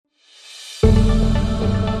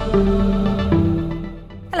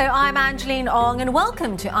Angeline Ong, and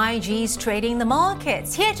welcome to IG's Trading the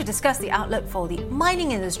Markets. Here to discuss the outlook for the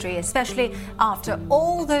mining industry, especially after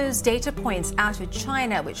all those data points out of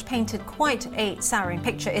China, which painted quite a souring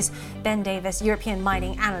picture, is Ben Davis, European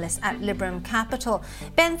mining analyst at Liberum Capital.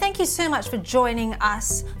 Ben, thank you so much for joining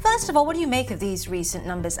us. First of all, what do you make of these recent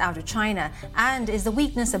numbers out of China? And is the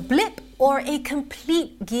weakness a blip or a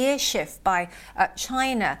complete gear shift by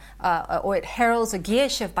China, or it heralds a gear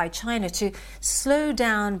shift by China to slow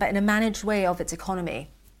down, but in a managed way, of its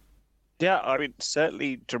economy? Yeah, I mean,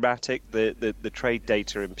 certainly dramatic, the trade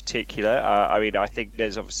data in particular. I think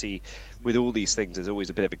there's obviously, with all these things, there's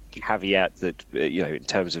always a bit of a caveat that, in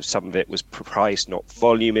terms of some of it was price, not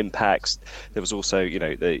volume impacts. There was also,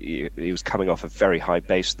 it was coming off a very high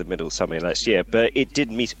base for the middle of summer last year, but it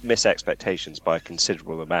did miss expectations by a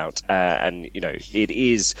considerable amount. It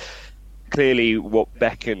is clearly what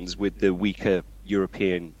beckons with the weaker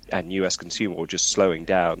European and US consumer, or just slowing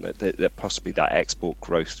down, that possibly that export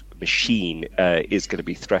growth machine is going to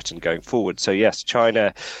be threatened going forward. So yes,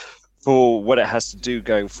 China, for what it has to do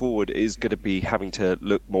going forward, is going to be having to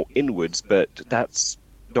look more inwards, but that's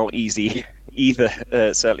not easy either,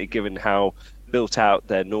 certainly given how built out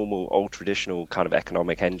their normal old traditional kind of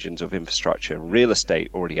economic engines of infrastructure and real estate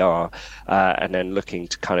already are, and then looking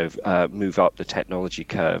to kind of move up the technology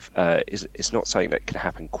curve is not something that can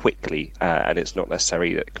happen quickly, and it's not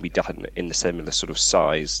necessarily that it can be done in the similar sort of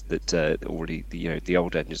size that already the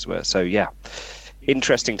old engines were. So yeah,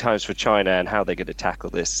 interesting times for China and how they're going to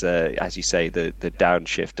tackle this. As you say, the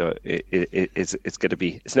downshift it's going to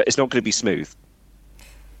be it's not going to be smooth.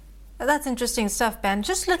 That's interesting stuff, Ben.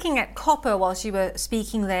 Just looking at copper whilst you were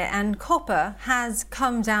speaking there, and copper has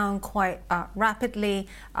come down quite rapidly,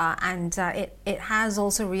 and it has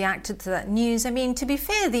also reacted to that news. I mean, to be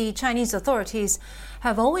fair, the Chinese authorities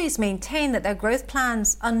have always maintained that their growth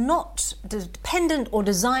plans are not dependent or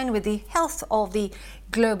designed with the health of the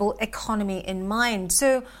global economy in mind.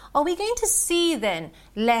 So are we going to see then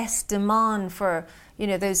less demand for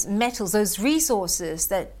those metals, those resources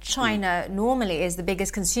that China normally is the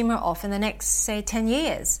biggest consumer of in the next, say, 10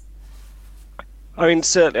 years? I mean,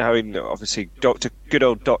 certainly. I mean, obviously, good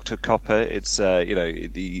old Dr. Copper. It's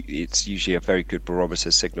it's usually a very good barometer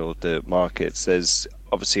signal of the markets. There's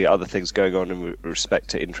obviously other things going on in respect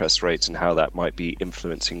to interest rates and how that might be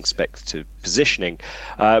influencing speculative positioning.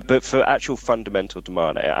 But for actual fundamental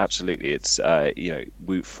demand, absolutely, it's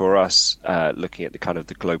for us looking at the kind of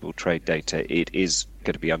the global trade data, it is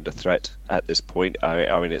going to be under threat at this point.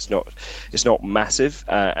 I mean, it's not massive,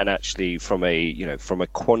 and actually from a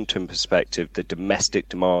quantum perspective, the domestic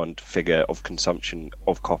demand figure of consumption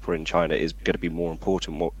of copper in China is going to be more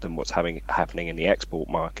important than what's happening in the export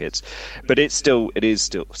markets. But it is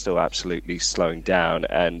still absolutely slowing down,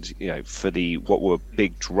 and for what were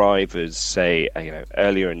big drivers, say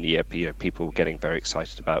earlier in the year, people were getting very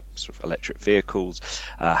excited about sort of electric vehicles,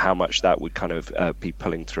 how much that would kind of be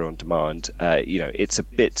pulling through on demand. It's a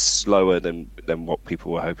bit slower than what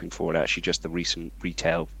people were hoping for, and actually just the recent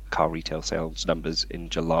car retail sales numbers in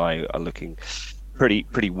July are looking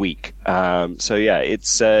pretty weak. So yeah,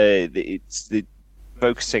 it's the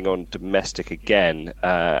focusing on domestic again,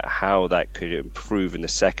 how that could improve in the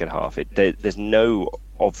second half. There's no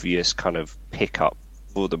obvious kind of pickup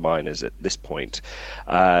for the miners at this point.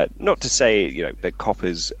 Not to say that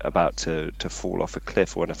copper's about to fall off a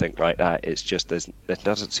cliff or anything like that. It's just there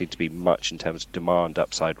doesn't seem to be much in terms of demand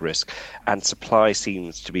upside risk, and supply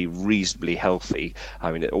seems to be reasonably healthy.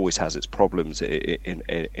 I mean, it always has its problems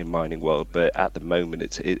in mining world, but at the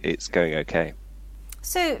moment it's going okay.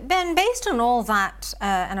 So, Ben, based on all that,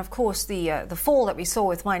 and of course the fall that we saw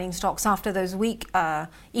with mining stocks after those weak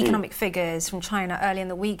economic figures from China early in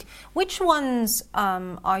the week, which ones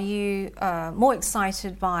are you more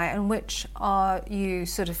excited by, and which are you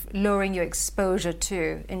sort of lowering your exposure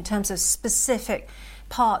to in terms of specific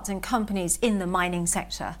parts and companies in the mining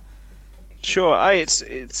sector? Sure, it's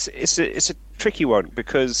a tricky one,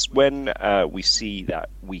 because when we see that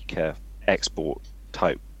weaker export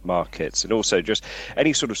type markets, and also just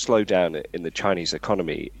any sort of slowdown in the Chinese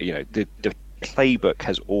economy, the playbook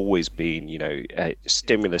has always been,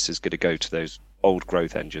 stimulus is going to go to those old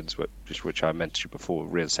growth engines, which I mentioned before,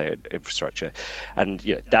 real estate and infrastructure, and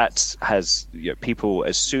that has people,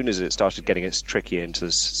 as soon as it started getting its tricky into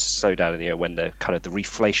the slowdown in the year, when the kind of the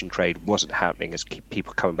reflation trade wasn't happening as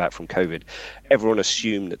people coming back from COVID, everyone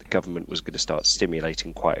assumed that the government was going to start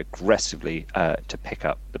stimulating quite aggressively to pick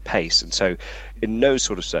up the pace. And so in those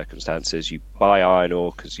sort of circumstances, you buy iron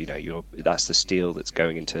ore because that's the steel that's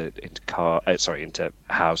going into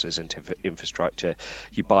houses, into infrastructure.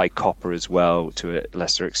 You buy copper as well to a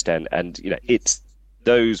lesser extent, and it's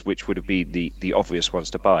those which would have been the obvious ones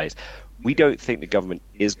to buy. We don't think the government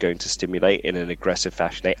is going to stimulate in an aggressive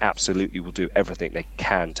fashion. They absolutely will do everything they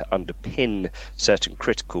can to underpin certain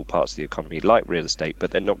critical parts of the economy, like real estate,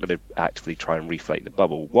 but they're not going to actively try and reflate the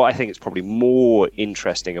bubble. What I think is probably more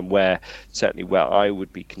interesting, and where I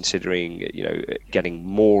would be considering, getting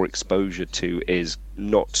more exposure to, is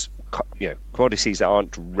not commodities that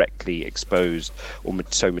aren't directly exposed or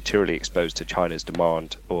so materially exposed to China's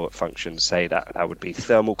demand or functions. Say that would be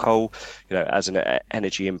thermal coal, as an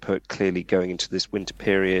energy input. Clearly, going into this winter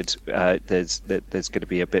period, there's going to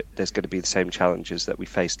be the same challenges that we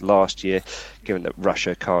faced last year, given that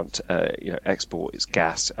Russia can't export its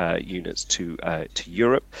gas units to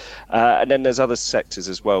Europe. And then there's other sectors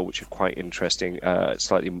as well which are quite interesting,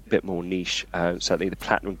 slightly a bit more niche. Certainly the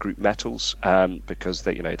platinum group metals, because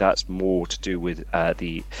that's more to do with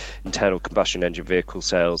the internal combustion engine vehicle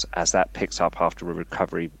sales. As that picks up after a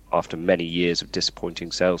recovery after many years of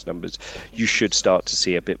disappointing sales numbers, you should start to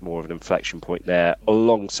see a bit more of an inflection point there,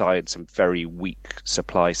 alongside some very weak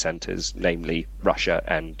supply centres, namely Russia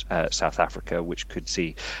and South Africa, which could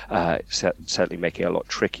see certainly making it a lot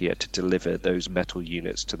trickier to deliver those metal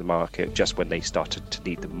units to the market just when they started to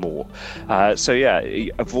need them more.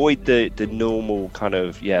 Avoid the normal kind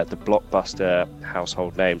of the blockbuster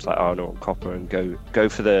household names like iron ore and copper, and go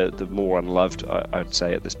for the more unloved, I'd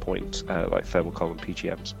say at this point, like thermal coal and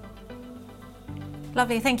PGMs.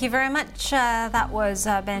 Lovely, thank you very much. That was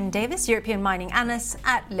Ben Davis, European mining analyst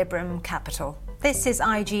at Liberum Capital. This is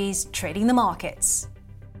IG's Trading the Markets.